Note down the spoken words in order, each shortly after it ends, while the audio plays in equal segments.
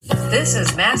This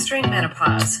is Mastering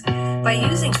Menopause. By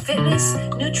using fitness,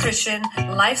 nutrition,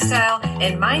 lifestyle,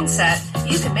 and mindset,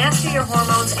 you can master your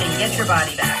hormones and get your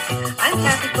body back. I'm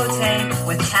Kathy Cote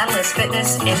with Catalyst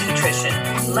Fitness and Nutrition.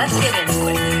 Let's get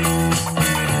into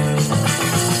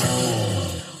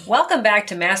it. Welcome back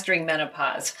to Mastering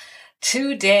Menopause.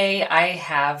 Today, I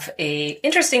have an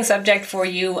interesting subject for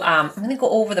you. I'm going to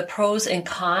go over the pros and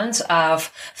cons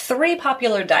of 3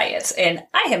 popular diets, and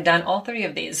I have done all 3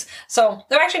 of these. So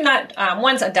they're actually not,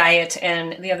 one's a diet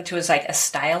and the other 2 is like a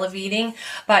style of eating.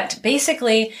 But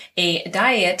basically, a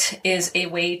diet is a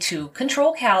way to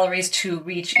control calories to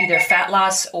reach either fat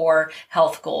loss or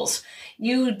health goals.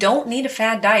 You don't need a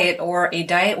fad diet or a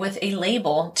diet with a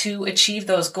label to achieve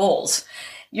those goals.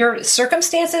 Your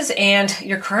circumstances and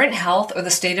your current health or the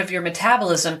state of your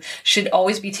metabolism should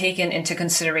always be taken into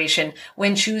consideration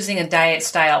when choosing a diet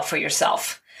style for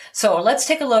yourself. So let's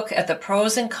take a look at the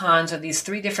pros and cons of these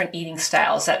 3 different eating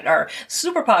styles that are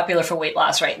super popular for weight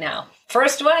loss right now.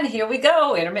 First one, here we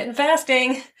go, intermittent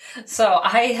fasting. So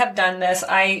I have done this.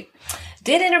 I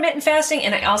did intermittent fasting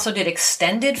and I also did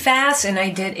extended fast and I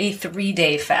did a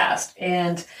 3-day fast.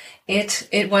 And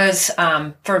it was,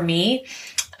 for me,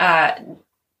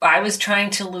 I was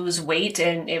trying to lose weight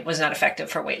and it was not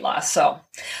effective for weight loss. So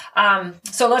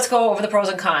let's go over the pros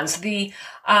and cons. The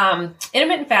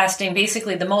intermittent fasting,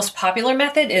 basically the most popular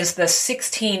method is the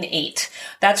 16-8.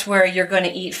 That's where you're going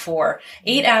to eat for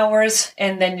 8 hours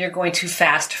and then you're going to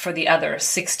fast for the other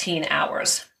 16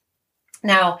 hours.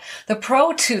 Now, the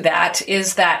pro to that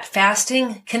is that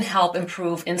fasting can help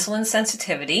improve insulin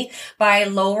sensitivity by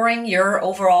lowering your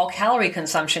overall calorie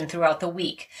consumption throughout the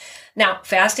week. Now,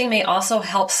 fasting may also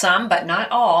help some, but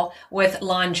not all, with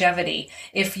longevity.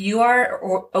 If you are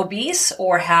obese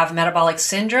or have metabolic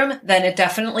syndrome, then it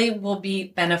definitely will be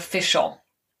beneficial.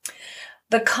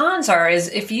 The cons is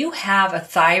if you have a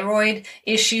thyroid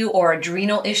issue or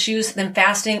adrenal issues, then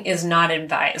fasting is not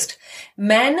advised.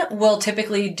 Men will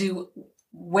typically do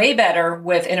way better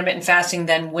with intermittent fasting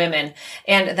than women.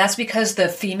 And that's because the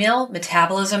female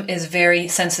metabolism is very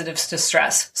sensitive to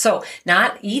stress. So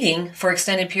not eating for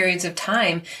extended periods of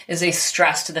time is a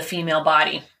stress to the female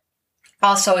body.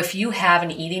 Also, if you have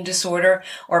an eating disorder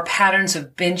or patterns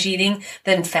of binge eating,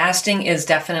 then fasting is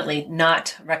definitely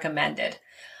not recommended.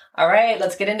 All right,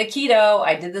 let's get into keto.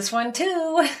 I did this one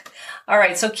too. All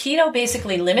right, so keto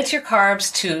basically limits your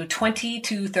carbs to 20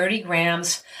 to 30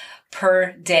 grams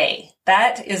per day.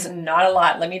 That is not a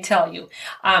lot, let me tell you.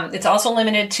 It's also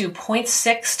limited to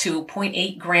 0.6 to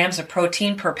 0.8 grams of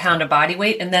protein per pound of body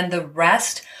weight, and then the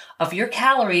rest of your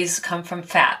calories come from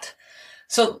fat.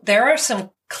 So there are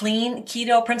some clean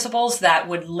keto principles that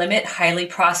would limit highly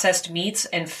processed meats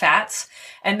and fats.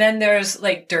 And then there's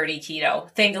like dirty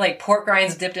keto. Think like pork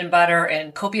rinds dipped in butter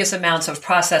and copious amounts of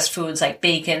processed foods like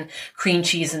bacon, cream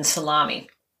cheese, and salami.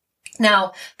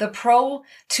 Now, the pro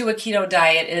to a keto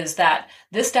diet is that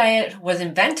this diet was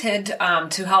invented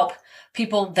to help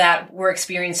people that were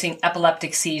experiencing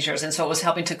epileptic seizures, and so it was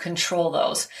helping to control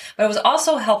those. But it was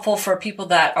also helpful for people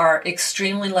that are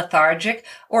extremely lethargic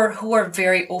or who are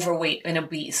very overweight and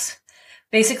obese.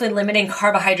 Basically, limiting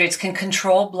carbohydrates can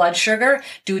control blood sugar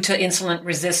due to insulin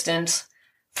resistance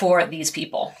for these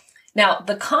people. Now,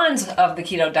 the cons of the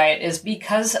keto diet is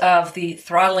because of the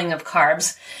throttling of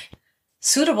carbs,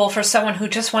 suitable for someone who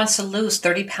just wants to lose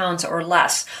 30 pounds or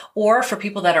less, or for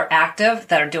people that are active,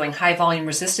 that are doing high volume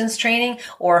resistance training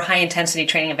or high intensity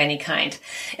training of any kind.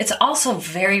 It's also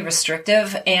very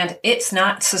restrictive and it's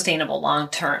not sustainable long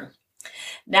term.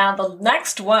 Now, the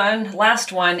last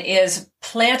one is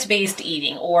plant-based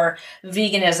eating or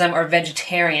veganism or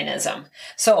vegetarianism.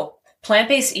 So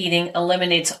plant-based eating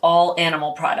eliminates all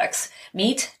animal products,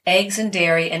 meat, eggs, and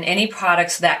dairy, and any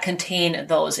products that contain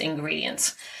those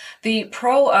ingredients. The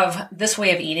pro of this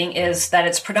way of eating is that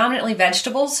it's predominantly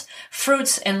vegetables,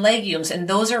 fruits, and legumes, and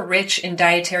those are rich in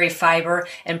dietary fiber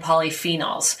and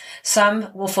polyphenols.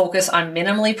 Some will focus on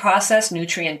minimally processed,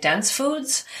 nutrient-dense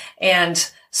foods,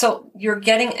 and so you're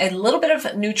getting a little bit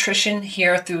of nutrition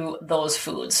here through those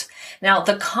foods. Now,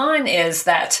 the con is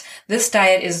that this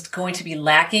diet is going to be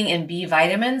lacking in B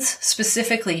vitamins,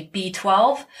 specifically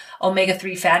B12,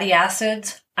 omega-3 fatty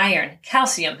acids, iron,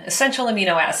 calcium, essential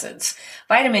amino acids,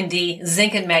 vitamin D,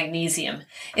 zinc, and magnesium.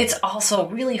 It's also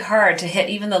really hard to hit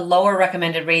even the lower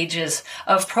recommended ranges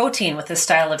of protein with this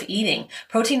style of eating.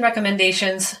 Protein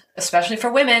recommendations, especially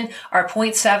for women, are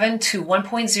 0.7 to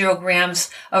 1.0 grams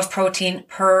of protein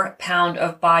per pound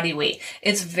of body weight.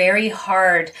 It's very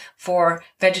hard for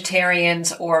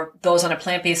vegetarians or those on a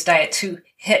plant-based diet to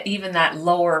hit even that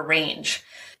lower range.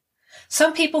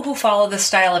 Some people who follow this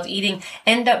style of eating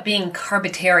end up being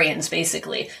carbitarians,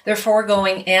 basically. They're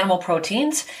foregoing animal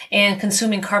proteins and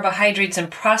consuming carbohydrates and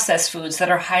processed foods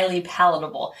that are highly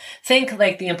palatable. Think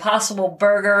like the Impossible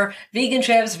Burger, vegan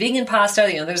chips, vegan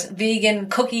pasta, there's vegan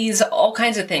cookies, all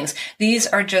kinds of things. These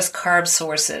are just carb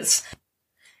sources.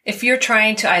 If you're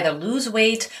trying to either lose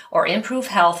weight or improve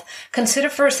health, consider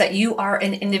first that you are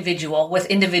an individual with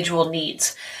individual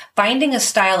needs. Finding a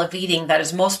style of eating that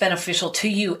is most beneficial to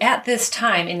you at this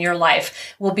time in your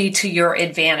life will be to your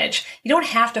advantage. You don't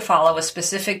have to follow a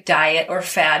specific diet or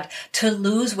fad to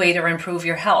lose weight or improve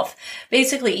your health.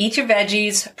 Basically, eat your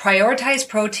veggies, prioritize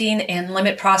protein, and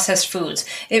limit processed foods.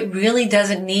 It really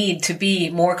doesn't need to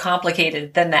be more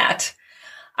complicated than that.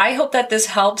 I hope that this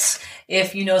helps.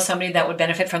 If you know somebody that would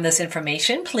benefit from this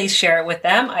information, please share it with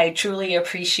them. I truly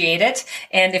appreciate it.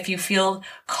 And if you feel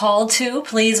called to,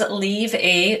 please leave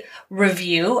a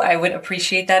review. I would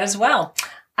appreciate that as well.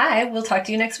 I will talk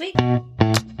to you next week.